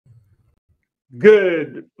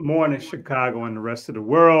Good morning, Chicago and the rest of the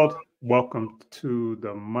world. Welcome to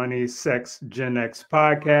the Money Sex Gen X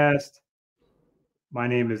podcast. My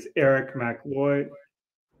name is Eric McLeod.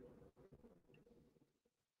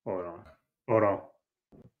 Hold on. Hold on.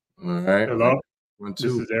 All right. Hello? One,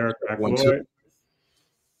 This two. is Eric One, two. McLeod.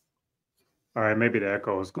 All right, maybe the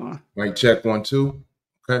echo is gone. Mic check 1, 2.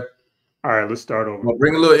 Okay. All right, let's start over. Well,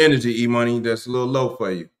 bring a little energy, E-Money. That's a little low for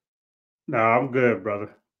you. No, I'm good,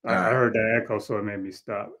 brother. I right. heard that echo, so it made me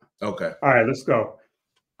stop. Okay. All right, let's go.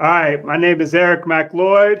 All right, my name is Eric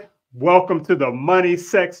McLeod. Welcome to the Money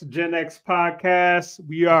Sex Gen X podcast.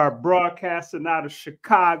 We are broadcasting out of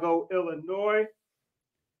Chicago, Illinois.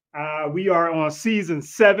 We are on season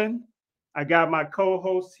 7. I got my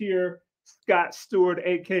co-host here, Scott Stewart,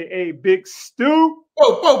 aka Big Stu.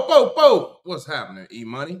 Whoa. What's happening,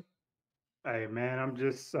 E-Money? Hey man, I'm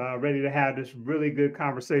just ready to have this really good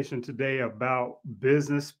conversation today about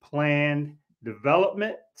business plan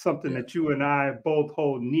development, something that you and I both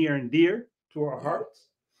hold near and dear to our hearts.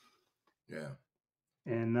 Yeah.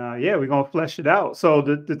 And we're going to flesh it out. So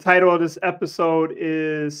the title of this episode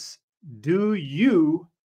is, Do You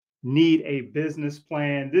Need a Business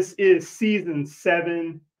Plan? This is season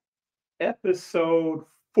 7, episode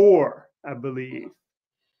 4, I believe.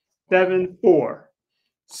 7-4.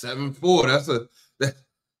 7-4.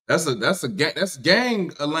 That's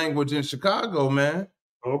gang language in Chicago, man.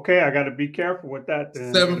 Okay, I got to be careful with that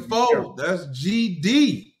then. 7-4. That's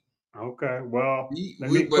GD. Okay, well,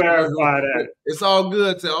 let me clarify that. It's all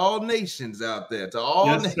good to all nations out there. To all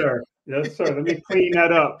Yes, sir. Yes, sir. Let me clean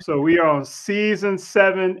that up. So we are on season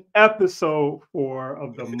 7, episode 4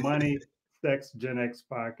 of the Money Sex Gen X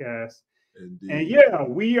podcast. Indeed.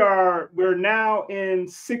 And we're now in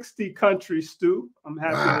 60 countries, Stu. I'm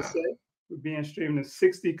happy to say we're being streamed in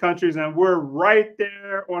 60 countries, and we're right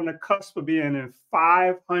there on the cusp of being in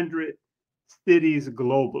 500 cities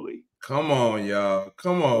globally. Come on, y'all.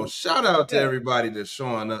 Come on. Shout out to everybody that's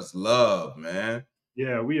showing us love, man.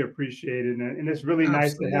 Yeah, we appreciate it. And it's really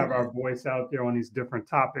nice to have our voice out there on these different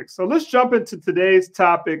topics. So let's jump into today's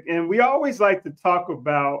topic. And we always like to talk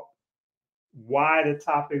about why the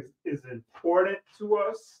topic is important to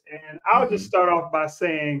us. And I'll just start off by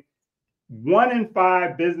saying 1 in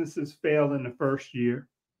 5 businesses fail in the first year.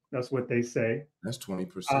 That's what they say. That's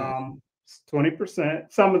 20%.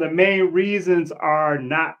 20%. Some of the main reasons are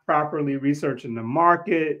not properly researching the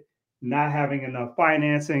market, not having enough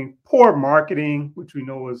financing, poor marketing, which we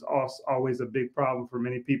know is also always a big problem for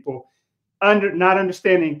many people, not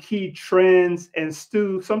understanding key trends, and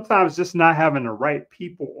sometimes just not having the right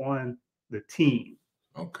people on the team.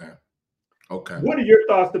 Okay. What are your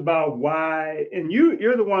thoughts about why? And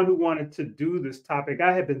you're the one who wanted to do this topic.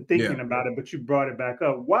 I had been thinking about it, but you brought it back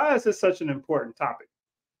up. Why is this such an important topic?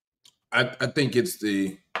 I think it's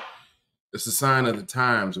a sign of the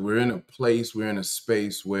times. We're in a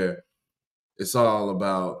space where it's all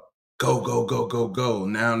about go.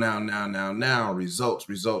 Now. Results.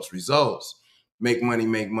 Make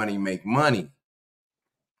money.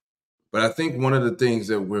 But I think one of the things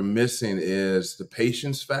that we're missing is the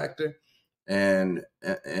patience factor and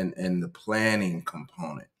the planning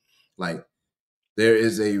component. Like, there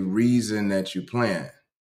is a reason that you plan.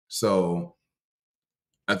 So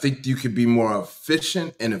I think you could be more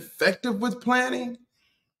efficient and effective with planning,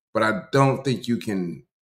 but I don't think you can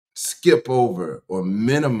skip over or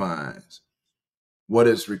minimize what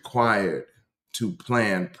is required to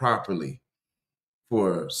plan properly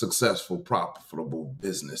for successful, profitable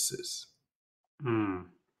businesses.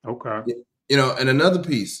 Okay. And another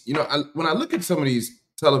piece, when I look at some of these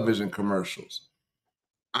television commercials,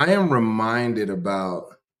 I am reminded about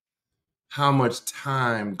how much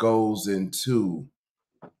time goes into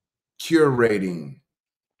curating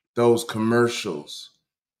those commercials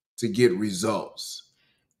to get results.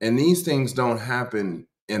 And these things don't happen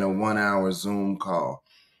in a 1-hour Zoom call.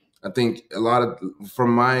 I think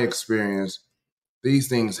from my experience, these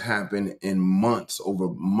things happen in over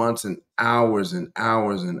months and hours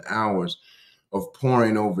of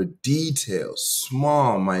poring over details,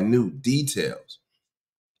 small, minute details.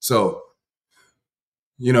 So,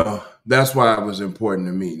 that's why it was important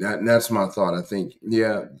to me. That's my thought. I think,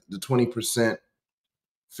 the 20%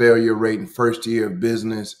 failure rate in first year of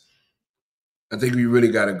business, I think we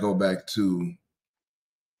really got to go back to,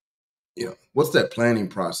 what's that planning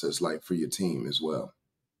process like for your team as well?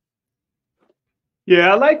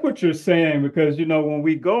 Yeah, I like what you're saying because, when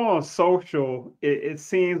we go on social, it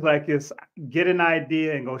seems like it's get an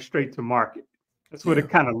idea and go straight to market. That's what it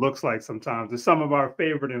kind of looks like sometimes. And some of our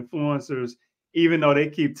favorite influencers, even though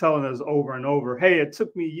they keep telling us over and over, hey, it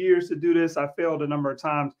took me years to do this, I failed a number of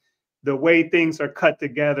times. the way things are cut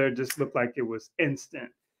together just looked like it was instant.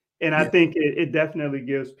 And I think it definitely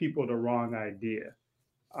gives people the wrong idea.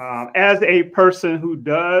 As a person who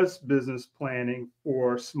does business planning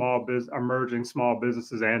for emerging small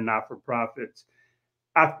businesses and not-for-profits,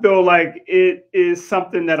 I feel like it is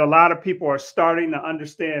something that a lot of people are starting to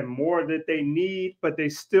understand more that they need, but they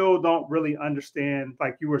still don't really understand,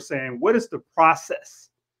 like you were saying, what is the process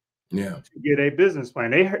to get a business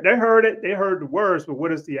plan? They heard it, they heard the words, but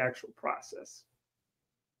what is the actual process?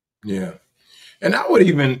 Yeah. And I would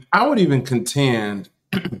even contend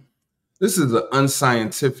this is an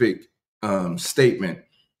unscientific statement,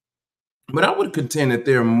 but I would contend that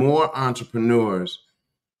there are more entrepreneurs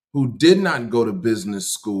who did not go to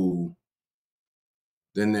business school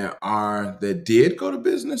than there are that did go to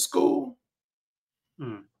business school.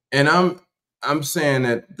 And I'm saying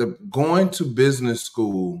that the going to business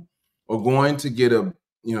school or going to get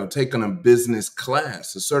taking a business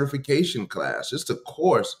class, a certification class, just a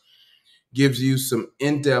course, gives you some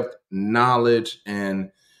in-depth knowledge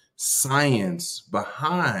and science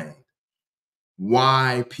behind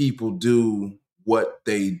why people do what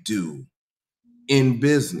they do in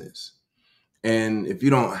business. And if you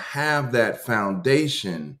don't have that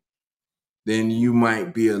foundation, then you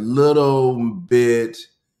might be a little bit,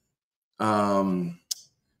 you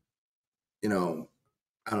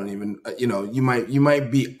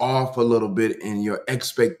might be off a little bit in your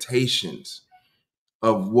expectations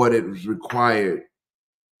of what it was required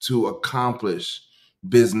to accomplish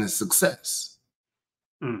business success.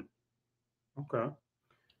 Okay.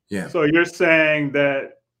 Yeah. So you're saying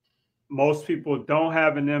that most people don't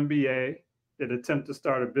have an MBA that attempt to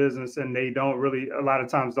start a business, and they don't really, a lot of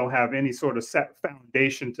times, don't have any sort of set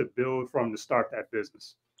foundation to build from to start that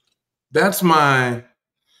business. That's my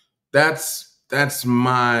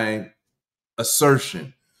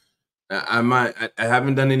assertion. I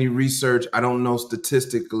haven't done any research. I don't know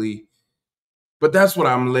statistically, but that's what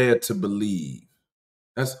I'm led to believe.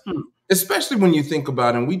 That's especially when you think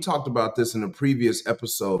about, and we talked about this in a previous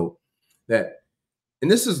episode, that,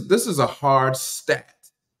 and this is a hard stat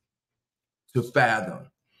to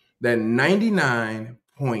fathom, that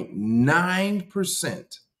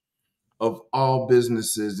 99.9% of all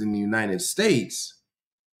businesses in the United States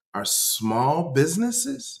are small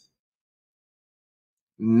businesses.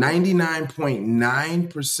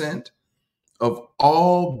 99.9% of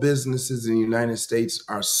all businesses in the United States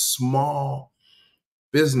are small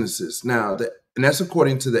businesses. Now, and that's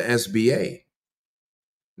according to the SBA.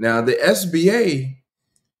 Now, the SBA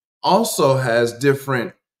also has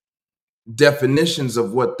different definitions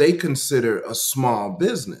of what they consider a small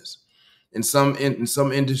business. In some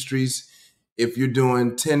industries, if you're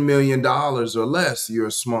doing $10 million or less, you're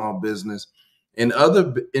a small business. In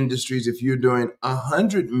other industries, if you're doing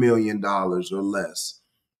 $100 million or less,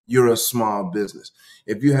 you're a small business.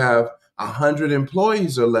 If you have 100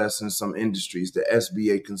 employees or less in some industries, the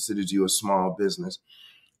SBA considers you a small business.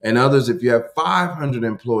 And others, if you have 500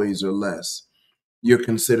 employees or less, you're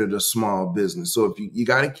considered a small business. So if you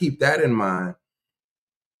got to keep that in mind,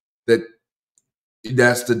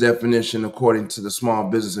 that's the definition, according to the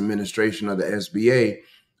Small Business Administration of the SBA,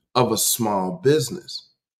 of a small business.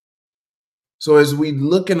 So as we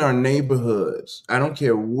look in our neighborhoods, I don't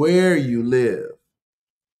care where you live,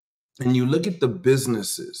 and you look at the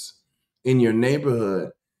businesses in your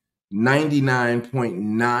neighborhood,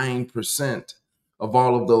 99.9% of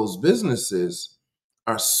all of those businesses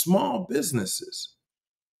are small businesses.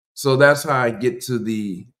 So that's how I get to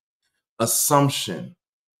the assumption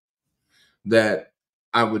that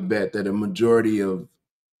I would bet that a majority of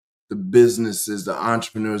the businesses, the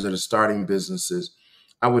entrepreneurs that are starting businesses,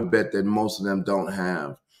 I would bet that most of them don't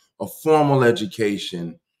have a formal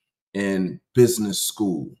education in business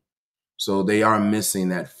school. So they are missing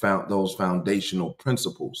those foundational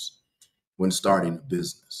principles when starting a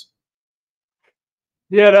business.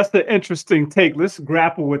 Yeah, that's the interesting take. Let's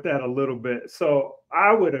grapple with that a little bit. So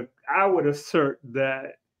I would assert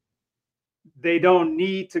that they don't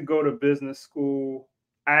need to go to business school.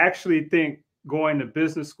 I actually think going to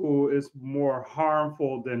business school is more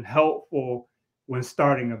harmful than helpful when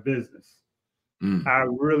starting a business. I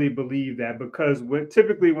really believe that, because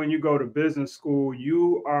typically when you go to business school,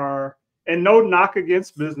 you are, and no knock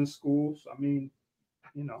against business schools. I mean,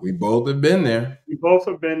 we both have been there. We both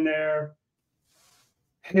have been there.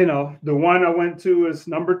 The one I went to is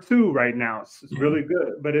number 2 right now. It's really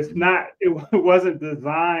good, but it wasn't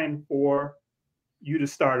designed for you to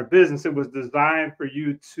start a business. It was designed for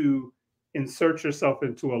you to insert yourself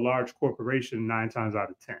into a large corporation 9 times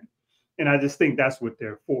out of 10. And I just think that's what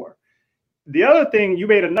they're for. the other thing, you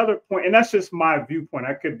made another point, and that's just my viewpoint.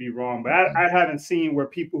 I could be wrong, but I haven't seen where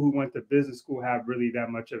people who went to business school have really that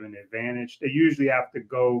much of an advantage. They usually have to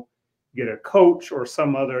go get a coach or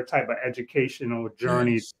some other type of educational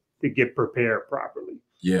journey to get prepared properly.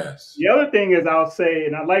 Yes. The other thing is, I'll say,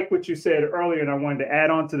 and I like what you said earlier, and I wanted to add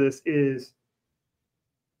on to this, is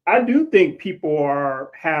I do think people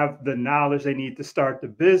have the knowledge they need to start the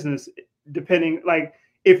business, depending, like,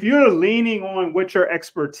 if you're leaning on what your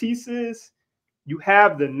expertise is, you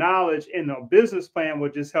have the knowledge, and the business plan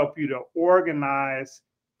will just help you to organize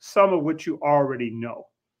some of what you already know.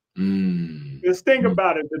 Just think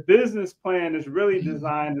about it. The business plan is really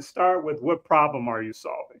designed to start with, what problem are you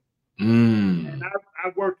solving? And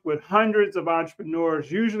I've worked with hundreds of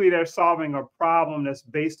entrepreneurs. Usually they're solving a problem that's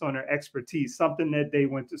based on their expertise, something that they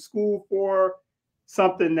went to school for,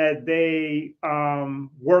 something that they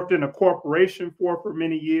worked in a corporation for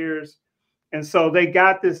many years. And so they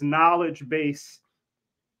got this knowledge base.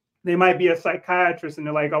 They might be a psychiatrist and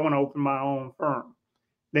they're like, I want to open my own firm.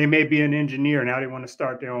 They may be an engineer. Now they want to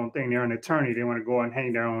start their own thing. They're an attorney. They want to go and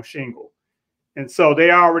hang their own shingle. And so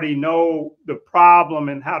they already know the problem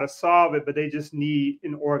and how to solve it, but they just need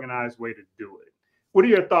an organized way to do it. What are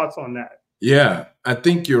your thoughts on that? Yeah, I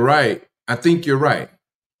think you're right.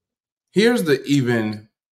 Here's the even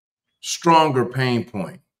stronger pain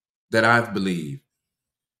point that I believe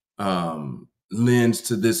lends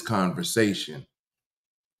to this conversation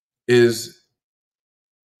is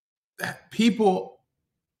that people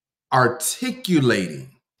articulating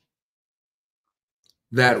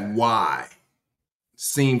that why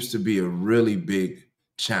seems to be a really big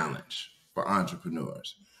challenge for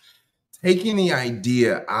entrepreneurs. Taking the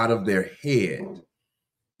idea out of their head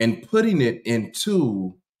and putting it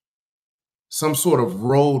into some sort of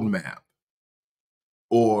roadmap,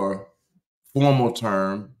 or formal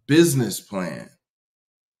term, business plan,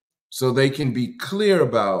 so they can be clear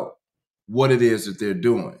about what it is that they're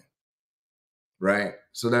doing, right?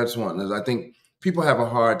 So that's one. I think people have a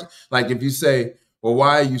hard, like if you say, well,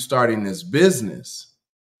 why are you starting this business?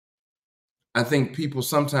 I think people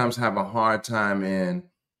sometimes have a hard time in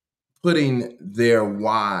putting their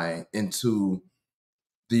why into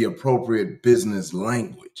the appropriate business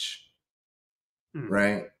language,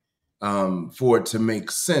 right? For it to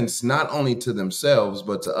make sense, not only to themselves,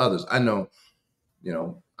 but to others. I know,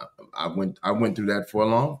 I went through that for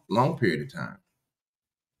a long period of time.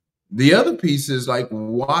 The other piece is like,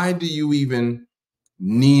 why do you even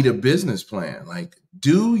need a business plan? Like,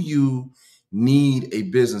 do you need a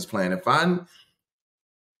business plan?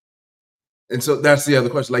 And so that's the other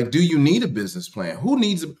question. Like, do you need a business plan?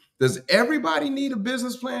 Does everybody need a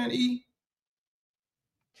business plan, E?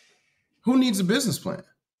 Who needs a business plan?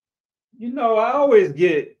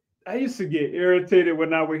 I used to get irritated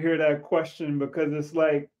when I would hear that question, because it's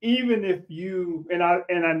like, even if you,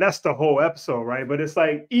 and that's the whole episode, right? But it's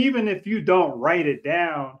like, even if you don't write it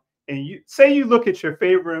down, and you say you look at your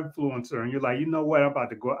favorite influencer and you're like, you know what, I'm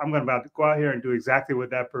about to go out here and do exactly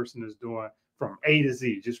what that person is doing from A to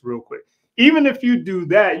Z, just real quick. Even if you do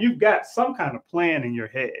that, you've got some kind of plan in your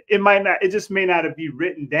head. It just may not be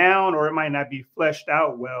written down, or it might not be fleshed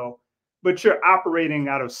out well, but you're operating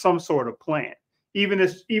out of some sort of plan, even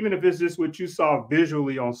if it's just what you saw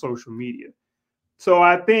visually on social media. So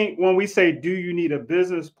I think when we say, do you need a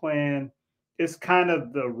business plan, it's kind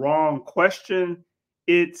of the wrong question.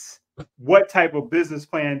 It's, what type of business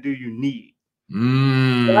plan do you need?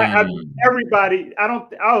 I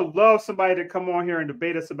would love somebody to come on here and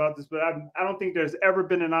debate us about this, but I don't think there's ever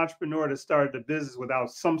been an entrepreneur that started a business without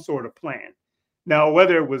some sort of plan. Now,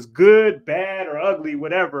 whether it was good, bad, or ugly,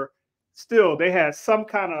 whatever, still they had some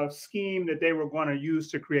kind of scheme that they were going to use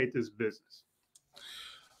to create this business.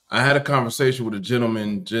 I had a conversation with a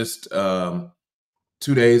gentleman just 2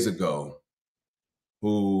 days ago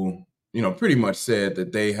who, pretty much said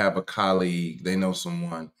that they have a colleague, they know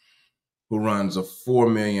someone who runs a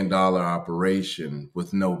 $4 million operation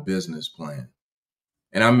with no business plan.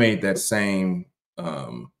 And I made that same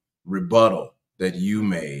rebuttal that you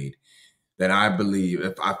made, that I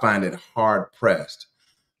believe, I find it hard pressed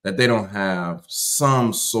that they don't have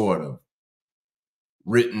some sort of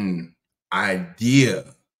written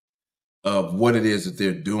idea of what it is that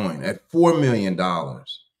they're doing. At $4 million,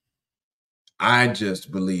 I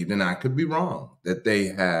just believed, and I could be wrong, that they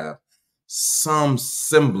have some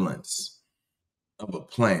semblance of a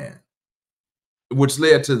plan, which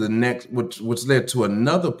led to which led to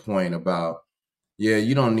another point about, yeah,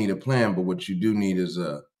 you don't need a plan, but what you do need is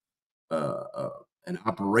an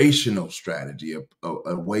operational strategy,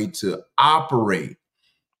 a way to operate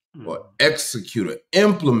or execute or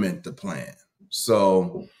implement the plan.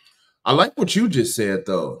 So I like what you just said,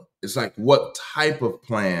 though. It's like, what type of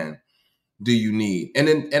plan do you need?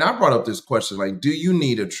 And I brought up this question, like, do you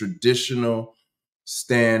need a traditional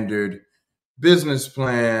standard business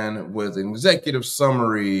plan with an executive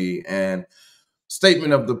summary and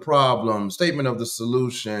statement of the problem, statement of the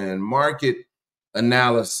solution, market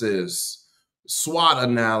analysis, SWOT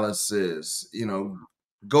analysis,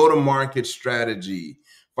 go-to-market strategy,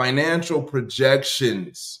 financial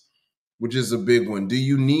projections, which is a big one. Do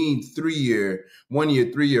you need 3-year, 1-year,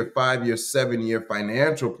 3-year, 5-year, 7-year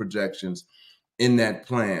financial projections in that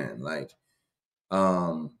plan?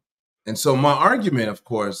 And so my argument, of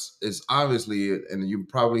course, is obviously, and you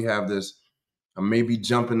probably have this, I may be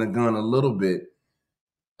jumping the gun a little bit.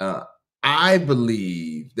 I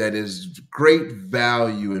believe that is great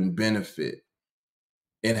value and benefit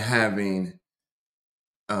in having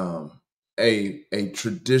a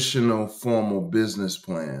traditional formal business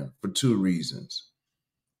plan for 2 reasons.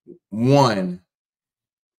 One,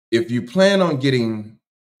 if you plan on getting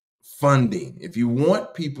funding, if you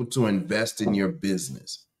want people to invest in your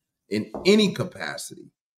business in any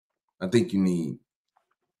capacity, I think you need,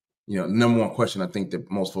 number one question I think that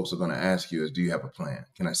most folks are going to ask you is, do you have a plan?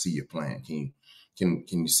 Can I see your plan? Can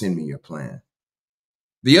you send me your plan?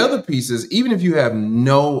 The other piece is, even if you have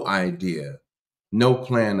no idea, no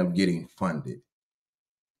plan of getting funded,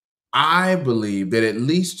 I believe that at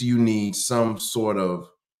least you need some sort of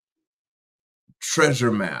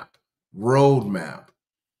treasure map, roadmap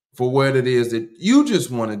for what it is that you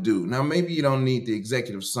just want to do. Now, maybe you don't need the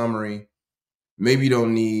executive summary. Maybe you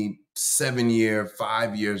don't need 7-year,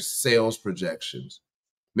 5-year sales projections.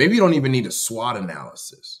 Maybe you don't even need a SWOT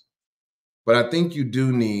analysis. But I think you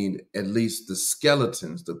do need at least the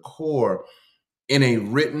skeletons, the core, in a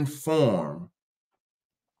written form.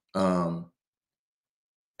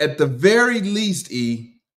 At the very least,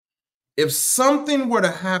 E, if something were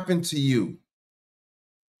to happen to you,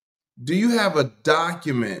 do you have a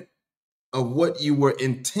document of what you were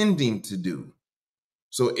intending to do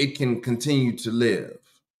so it can continue to live?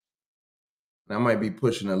 I might be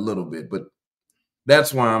pushing a little bit, but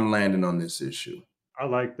that's why I'm landing on this issue. I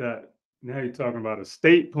like that. Now you're talking about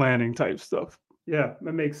estate planning type stuff. Yeah,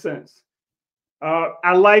 that makes sense.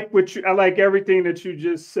 I like everything that you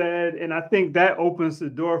just said, and I think that opens the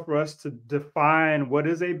door for us to define what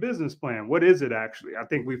is a business plan. What is it actually? I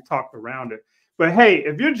think we've talked around it. But hey,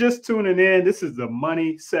 if you're just tuning in, this is the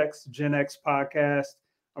Money Sex Gen X podcast.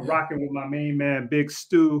 I'm rocking with my main man, Big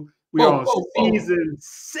Stu. We're on season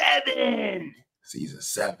 7. Season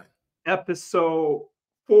 7. Episode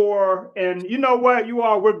 4. And you know what, you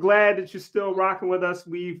all, we're glad that you're still rocking with us.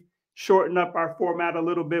 We've shortened up our format a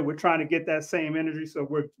little bit. We're trying to get that same energy, so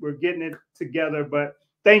we're getting it together. But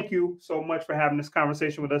thank you so much for having this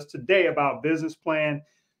conversation with us today about business plan.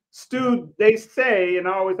 Stu, they say, and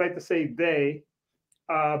I always like to say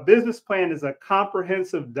business plan is a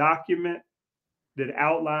comprehensive document that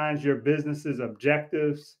outlines your business's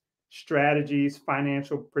objectives, strategies,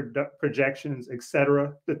 financial projections,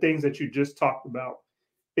 etc., the things that you just talked about.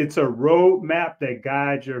 It's a roadmap that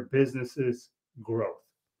guides your business's growth.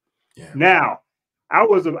 Yeah. Now,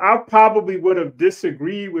 I probably would have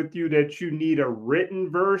disagreed with you that you need a written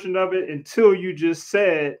version of it until you just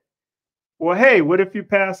said, well, hey, what if you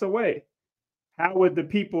pass away? How would the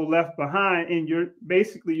people left behind in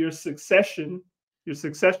your succession,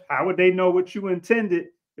 how would they know what you intended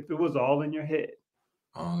if it was all in your head?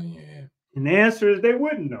 Oh, yeah. And the answer is they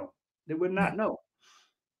wouldn't know. They would not know.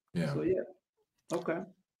 Yeah. So, yeah. Okay.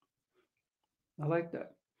 I like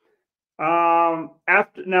that.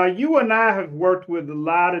 Now, you and I have worked with a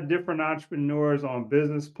lot of different entrepreneurs on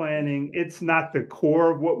business planning. It's not the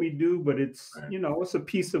core of what we do, but it's, it's a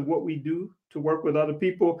piece of what we do to work with other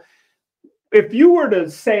people. If you were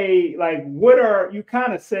to say, like, you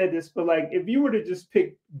kind of said this, but like, if you were to just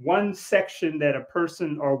pick one section that a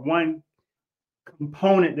person, or one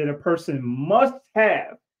component that a person must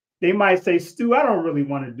have, they might say, Stu, I don't really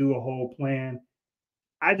want to do a whole plan.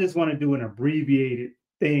 I just want to do an abbreviated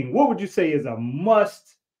thing. What would you say is a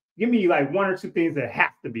must? Give me like 1 or 2 things that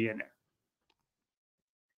have to be in there.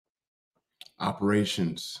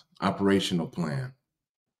 Operational plan.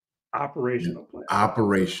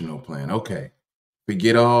 Operational plan. Okay.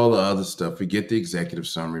 Forget all the other stuff. Forget the executive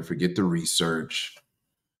summary. Forget the research.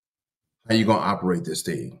 How you going to operate this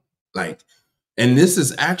thing? And this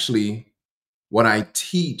is actually what I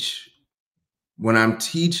teach when I'm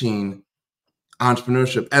teaching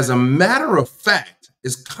entrepreneurship. As a matter of fact,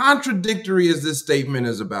 as contradictory as this statement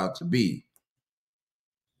is about to be,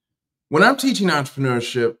 when I'm teaching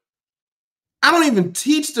entrepreneurship, I don't even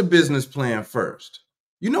teach the business plan first.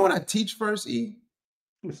 You know what I teach first, E?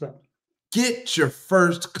 What's up? Get your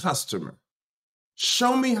first customer.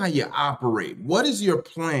 Show me how you operate. What is your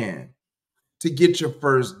plan to get your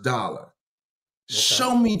first dollar? Okay.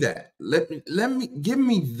 Show me that. Give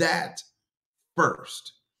me that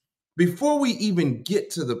first. Before we even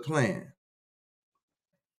get to the plan,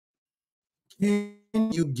 can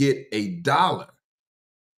you get $1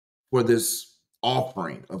 for this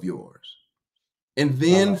offering of yours? And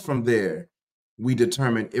then from there, we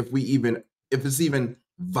determine if it's even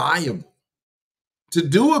viable to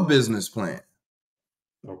do a business plan.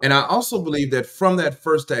 Okay. And I also believe that from that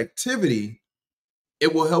first activity,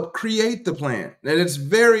 it will help create the plan. And it's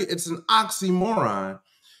an oxymoron,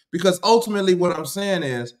 because ultimately what I'm saying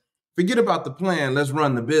is, forget about the plan, let's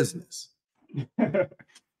run the business.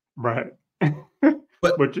 Right.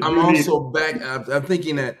 But I'm also I'm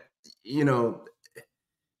thinking that, you know,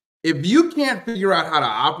 if you can't figure out how to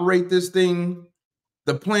operate this thing,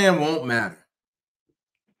 the plan won't matter.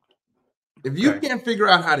 If you can't figure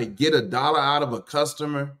out how to get $1 out of a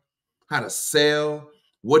customer, how to sell,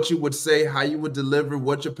 what you would say, how you would deliver,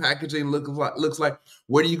 what your packaging looks like,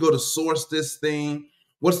 where do you go to source this thing,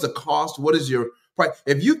 what's the cost, what is your price?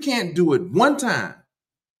 If you can't do it one time,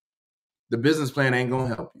 the business plan ain't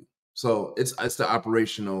gonna help you. So it's the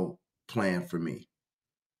operational plan for me.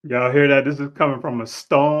 Y'all hear that? This is coming from a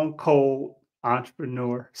stone cold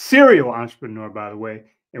entrepreneur, serial entrepreneur, by the way.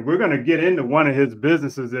 And we're going to get into one of his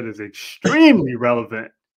businesses that is extremely relevant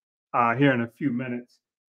here in a few minutes.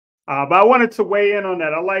 But I wanted to weigh in on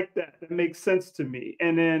that. I like that. That makes sense to me.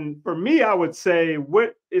 And then for me, I would say,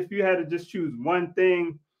 what if you had to just choose one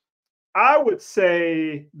thing? I would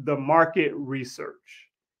say the market research.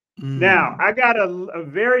 Now, I got a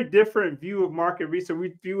very different view of market research.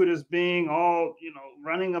 We view it as being all, you know,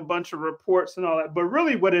 running a bunch of reports and all that. But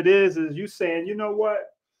really what it is you saying, you know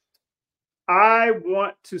what? I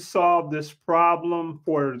want to solve this problem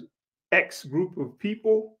for X group of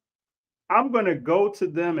people. I'm going to go to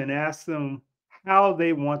them and ask them how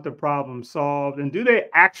they want the problem solved. And do they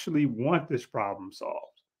actually want this problem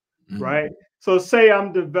solved? Right? So say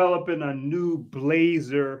I'm developing a new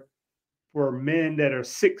blazer for men that are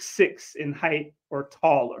 6'6" in height or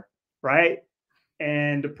taller, right?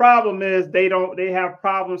 And the problem is they have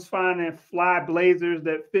problems finding fly blazers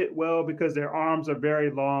that fit well because their arms are very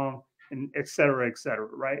long, and et cetera,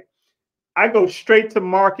 right? I go straight to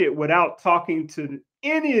market without talking to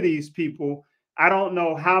any of these people. I don't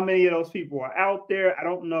know how many of those people are out there. I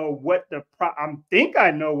don't know what I think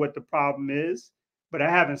I know what the problem is, but I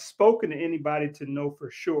haven't spoken to anybody to know for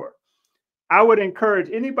sure. I would encourage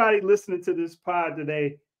anybody listening to this pod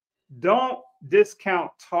today, don't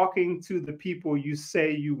discount talking to the people you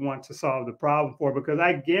say you want to solve the problem for, because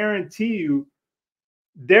I guarantee you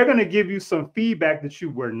they're going to give you some feedback that you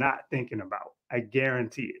were not thinking about. I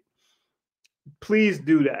guarantee it. Please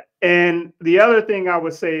do that. And the other thing I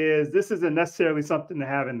would say is, this isn't necessarily something to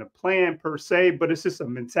have in the plan per se, but it's just a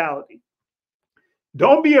mentality.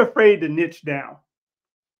 Don't be afraid to niche down.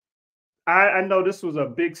 I know this was a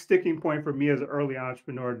big sticking point for me as an early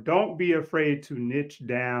entrepreneur. Don't be afraid to niche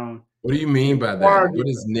down. What do you mean by that? What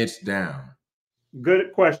is niche down?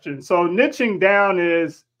 Good question. So niching down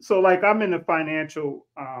is, so like I'm in the financial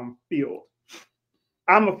field.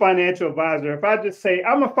 I'm a financial advisor. If I just say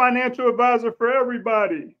I'm a financial advisor for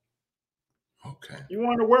everybody. Okay. You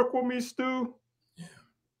want to work with me, Stu? Yeah.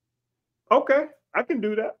 Okay, I can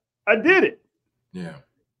do that. I did it. Yeah.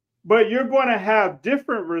 But you're going to have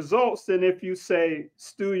different results than if you say,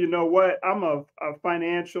 Stu, you know what? I'm a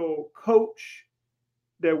financial coach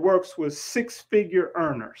that works with 6-figure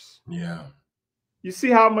earners. Yeah. You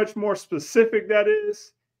see how much more specific that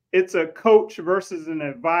is? It's a coach versus an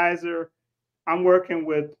advisor. I'm working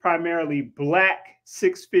with primarily Black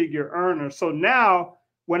 6-figure earners. So now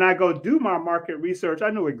when I go do my market research,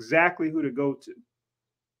 I know exactly who to go to.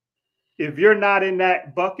 If you're not in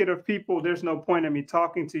that bucket of people, there's no point in me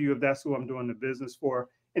talking to you if that's who I'm doing the business for.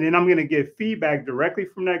 And then I'm going to get feedback directly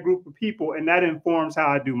from that group of people, and that informs how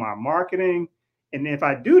I do my marketing. And if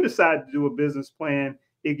I do decide to do a business plan,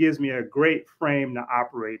 it gives me a great frame to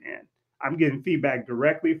operate in. I'm getting feedback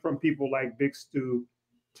directly from people like Big Stu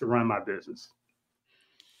to run my business.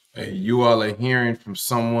 Hey, you all are hearing from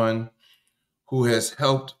someone who has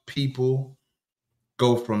helped people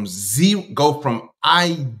go from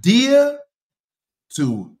idea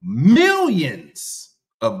to millions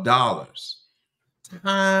of dollars,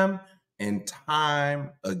 time and time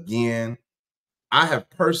again. I have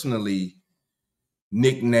personally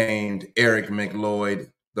nicknamed Eric McLeod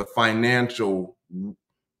the financial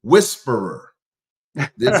whisperer.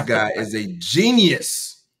 This guy is a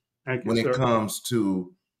genius when it comes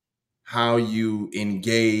to how you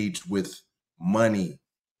engage with money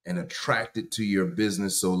and attract it to your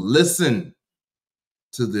business. So listen,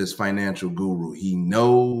 to this financial guru. He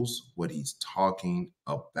knows what he's talking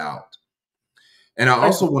about. And I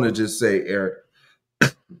also want to just say, Eric,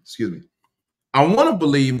 excuse me, I want to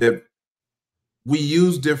believe that we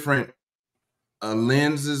use different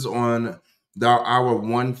lenses on our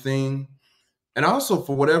one thing. And also,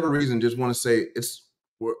 for whatever reason, just want to say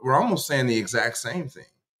we're almost saying the exact same thing.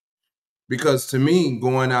 Because to me,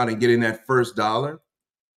 going out and getting that first dollar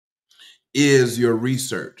is your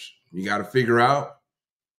research. You got to figure out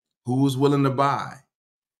who's willing to buy.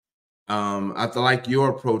 I like your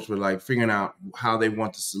approach with like figuring out how they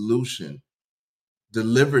want the solution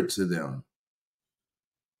delivered to them.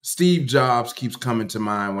 Steve Jobs keeps coming to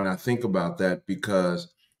mind when I think about that, because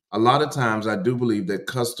a lot of times I do believe that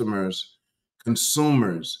consumers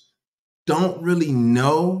don't really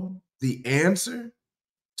know the answer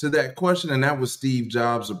to that question. And that was Steve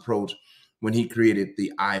Jobs' approach when he created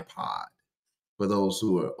the iPod. For those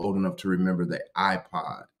who are old enough to remember the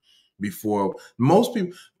iPod, before most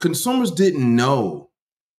people, consumers didn't know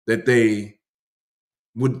that they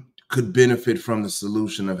could benefit from the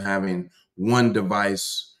solution of having one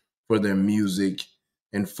device for their music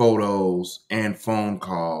and photos and phone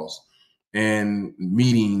calls and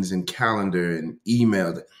meetings and calendar and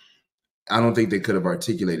email. I don't think they could have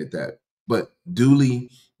articulated that, but duly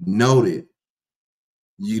noted,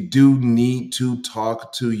 you do need to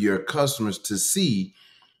talk to your customers to see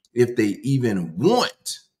if they even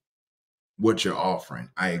want what you're offering.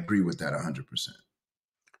 I agree with that 100%.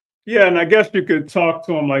 Yeah, and I guess you could talk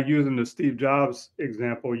to them like using the Steve Jobs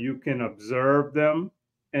example. You can observe them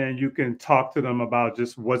and you can talk to them about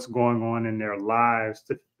just what's going on in their lives.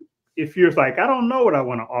 If you're like, I don't know what I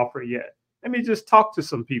want to offer yet, let me just talk to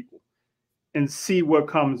some people and see what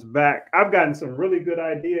comes back. I've gotten some really good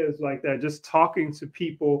ideas like that, just talking to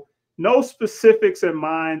people, no specifics in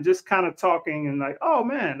mind, just kind of talking and like, oh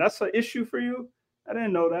man, that's an issue for you? I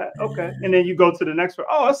didn't know that. Okay. And then you go to the next one.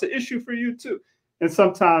 Oh, that's an issue for you too. And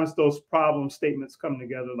sometimes those problem statements come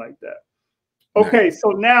together like that. Okay,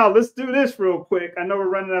 so now let's do this real quick. I know we're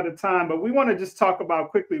running out of time, but we want to just talk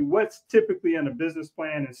about quickly what's typically in a business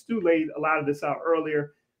plan. And Stu laid a lot of this out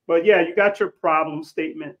earlier. But yeah, you got your problem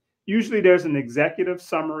statement. Usually there's an executive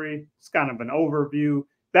summary. It's kind of an overview.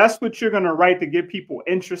 That's what you're going to write to get people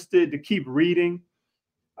interested, to keep reading.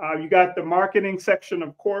 You got the marketing section,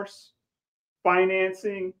 of course,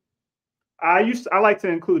 financing. I like to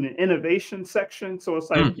include an innovation section. So it's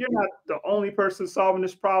like, you're not the only person solving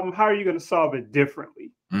this problem. How are you going to solve it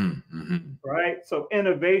differently? Right. So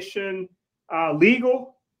innovation,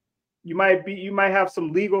 legal, you might have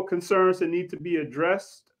some legal concerns that need to be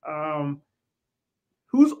addressed.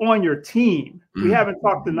 Who's on your team? We haven't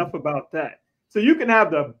talked enough about that. So you can have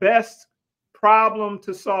the best problem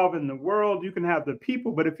to solve in the world. You can have the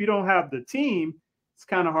people, but if you don't have the team, it's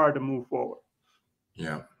kind of hard to move forward.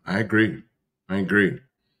 Yeah, I agree.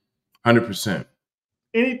 100%.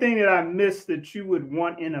 Anything that I missed that you would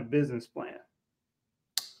want in a business plan?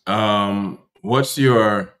 What's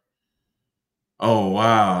your, oh,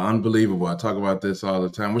 wow, unbelievable. I talk about this all the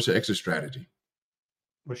time. What's your exit strategy?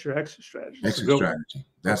 What's your exit strategy? Exit strategy.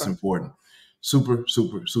 That's important. Super,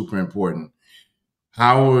 super, super important.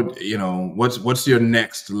 How would, what's your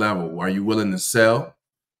next level? Are you willing to sell?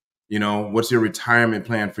 What's your retirement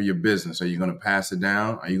plan for your business? Are you going to pass it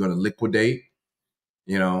down? Are you going to liquidate?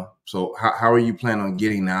 So how are you planning on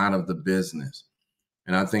getting out of the business?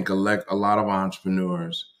 And I think a lot of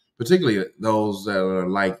entrepreneurs, particularly those that are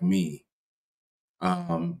like me,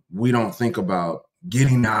 we don't think about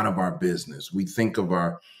getting out of our business. We think of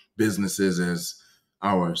our businesses as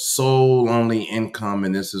our sole only income,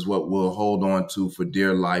 and this is what we'll hold on to for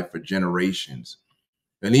dear life for generations.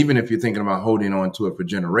 And even if you're thinking about holding on to it for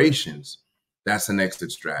generations, that's an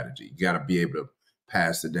exit strategy. You got to be able to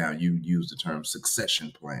pass it down. You use the term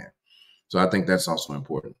succession plan. So I think that's also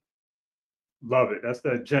important. Love it. That's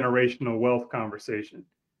the generational wealth conversation.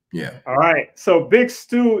 Yeah. All right. So Big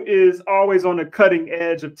Stu is always on the cutting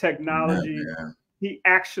edge of technology. Yeah. He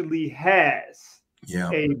actually has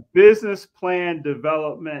a business plan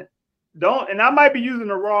development. And I might be using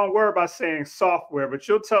the wrong word by saying software, but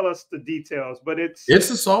you'll tell us the details. But it's a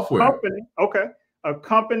software company. Okay. A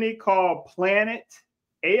company called Planet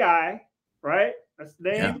AI, right? That's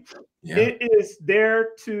the name. Yeah. It is there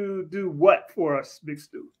to do what for us, Big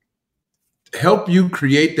Stu? Help you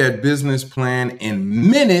create that business plan in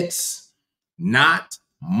minutes, not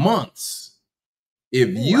months. If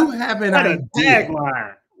you have an idea,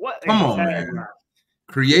 tagline. Come on, man.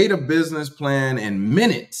 Create a business plan in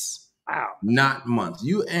minutes, not months.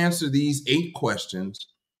 You answer these 8 questions.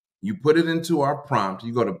 You put it into our prompt.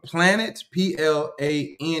 You go to Planet,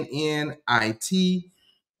 PLANNIT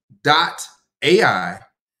AI,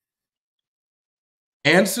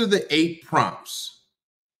 answer the 8 prompts.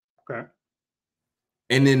 Okay.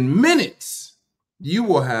 And in minutes, you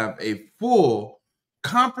will have a full,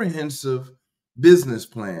 comprehensive business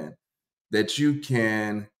plan that you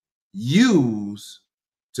can use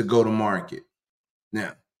to go to market.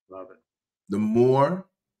 Now, Love it. the more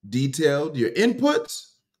detailed your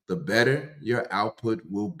inputs, the better your output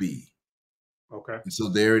will be. Okay. And so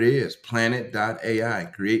there it is,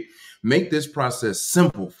 planet.ai. Make this process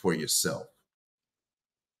simple for yourself.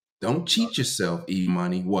 Don't cheat yourself,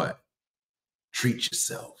 E-Money. What? Treat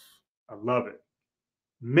yourself. I love it.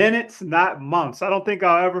 Minutes, not months. I don't think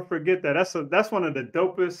I'll ever forget that. That's one of the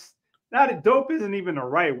dopest. Not dope isn't even the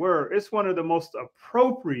right word. It's one of the most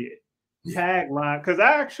appropriate tagline, because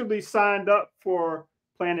I actually signed up for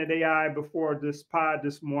Planet AI before this pod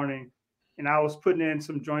this morning, and I was putting in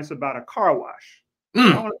some joints about a car wash.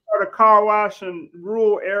 I want to start a car wash in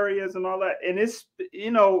rural areas and all that. And it's,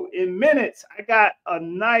 in minutes, I got a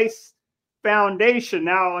nice foundation.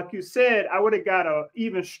 Now, like you said, I would have got a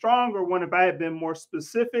even stronger one if I had been more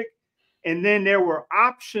specific. And then there were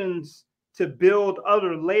options to build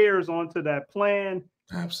other layers onto that plan.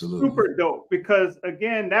 Absolutely. Super dope. Because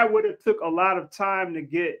again, that would have took a lot of time to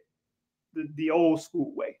get the old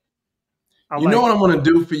school way. You know what I'm going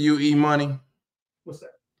to do for you, E-Money? What's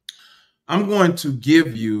that? I'm going to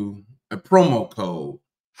give you a promo code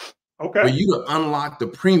for you to unlock the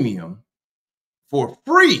premium for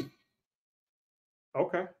free.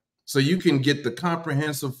 Okay. So you can get the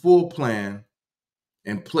comprehensive full plan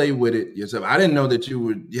and play with it yourself. I didn't know that you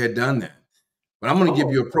had done that, but I'm going to give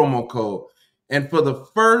you a promo code. And for the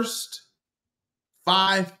first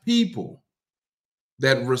 5 people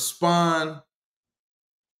that respond,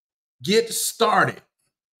 get started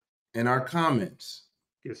in our comments.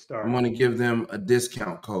 Get started. I'm going to give them a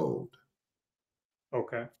discount code.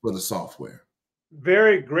 Okay. For the software.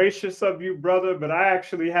 Very gracious of you, brother, but I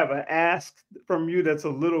actually have an ask from you that's a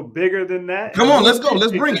little bigger than that. Come on, let's go.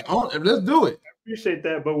 Let's bring it on. Let's do it. I appreciate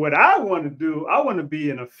that. But what I want to do, I want to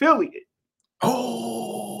be an affiliate.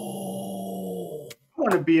 Oh. I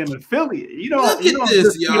want to be an affiliate. Look at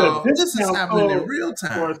this, y'all. This is happening in real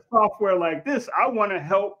time. For a software like this, I want to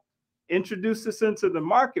help introduce this into the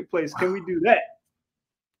marketplace. Wow. Can we do that?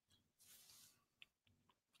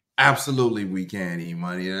 Absolutely, we can,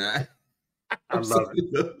 E-Money. I love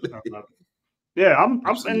it. Yeah, I'm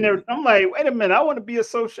in there. I'm like, wait a minute, I want to be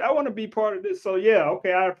associated. I want to be part of this. So yeah,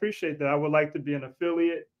 okay, I appreciate that. I would like to be an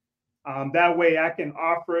affiliate. That way I can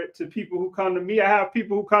offer it to people who come to me. I have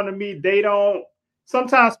people who come to me.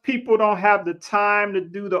 Sometimes people don't have the time to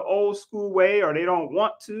do the old school way, or they don't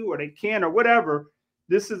want to, or they can't, or whatever.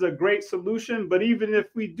 This is a great solution. But even if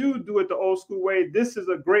we do it the old school way, this is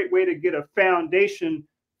a great way to get a foundation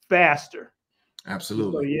faster.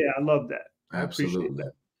 Absolutely. So yeah, I love that. Absolutely. I appreciate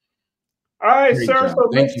that. All right, Great sir. job. So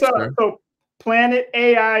Thank you, sir. So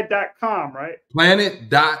planetai.com, right?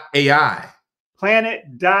 Planet.ai.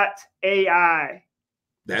 Planet.ai.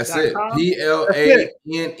 That's it. PLANNIT.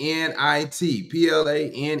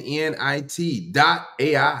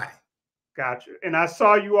 PLANNIT.ai. Gotcha. And I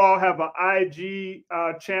saw you all have an IG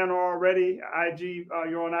channel already. IG,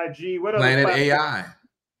 you're on IG. What Planet other AI.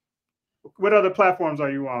 What other platforms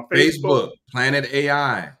are you on? Facebook, Planet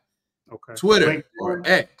AI. Okay. Twitter LinkedIn. or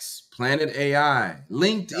X, Planet AI.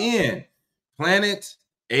 LinkedIn, Planet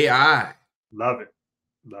AI. Love it.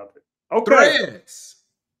 Love it. Okay. Threads,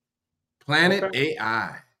 Planet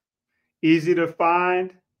AI. Easy to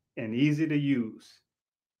find and easy to use.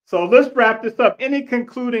 So let's wrap this up. Any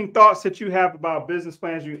concluding thoughts that you have about business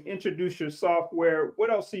plans? You introduce your software.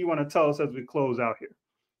 What else do you want to tell us as we close out here?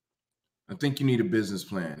 I think you need a business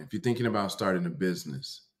plan. If you're thinking about starting a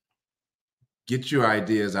business, get your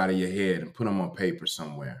ideas out of your head and put them on paper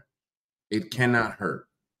somewhere. It cannot hurt.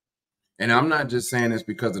 And I'm not just saying this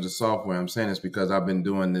because of the software. I'm saying this because I've been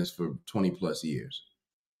doing this for 20 plus years.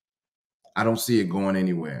 I don't see it going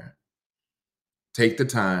anywhere. Take the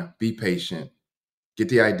time, be patient, get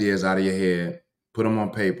the ideas out of your head, put them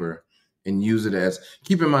on paper, and use it as,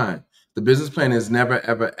 keep in mind, the business plan is never,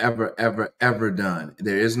 ever, ever, ever, ever done.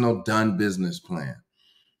 There is no done business plan.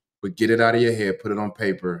 But get it out of your head, put it on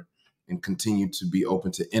paper, and continue to be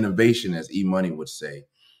open to innovation, as E-Money would say,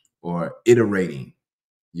 or iterating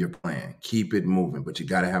your plan. Keep it moving, but you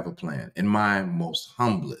got to have a plan, in my most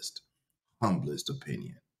humblest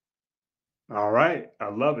opinion. All right. I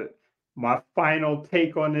love it. My final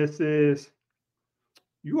take on this is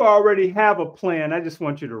you already have a plan. I just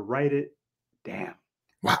want you to write it down.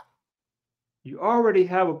 Wow. You already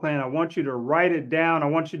have a plan. I want you to write it down. I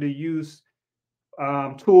want you to use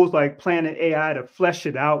tools like Planet AI to flesh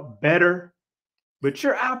it out better. but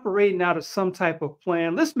you're operating out of some type of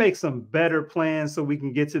plan. Let's make some better plans so we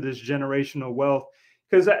can get to this generational wealth.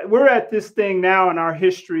 Because we're at this thing now in our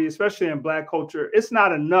history, especially in Black culture. It's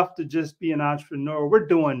not enough to just be an entrepreneur. We're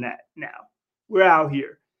doing that now. We're out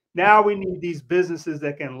here. Now we need these businesses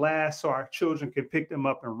that can last so our children can pick them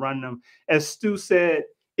up and run them. As Stu said,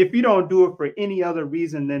 if you don't do it for any other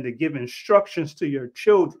reason than to give instructions to your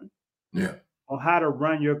children on how to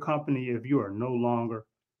run your company if you are no longer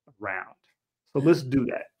around. So let's do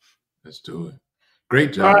that. Let's do it.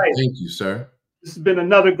 Great job. Right. Thank you, sir. This has been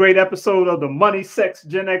another great episode of the Money Sex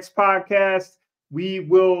Gen X podcast. We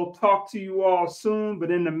will talk to you all soon, but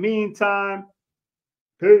in the meantime,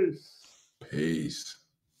 peace. Peace.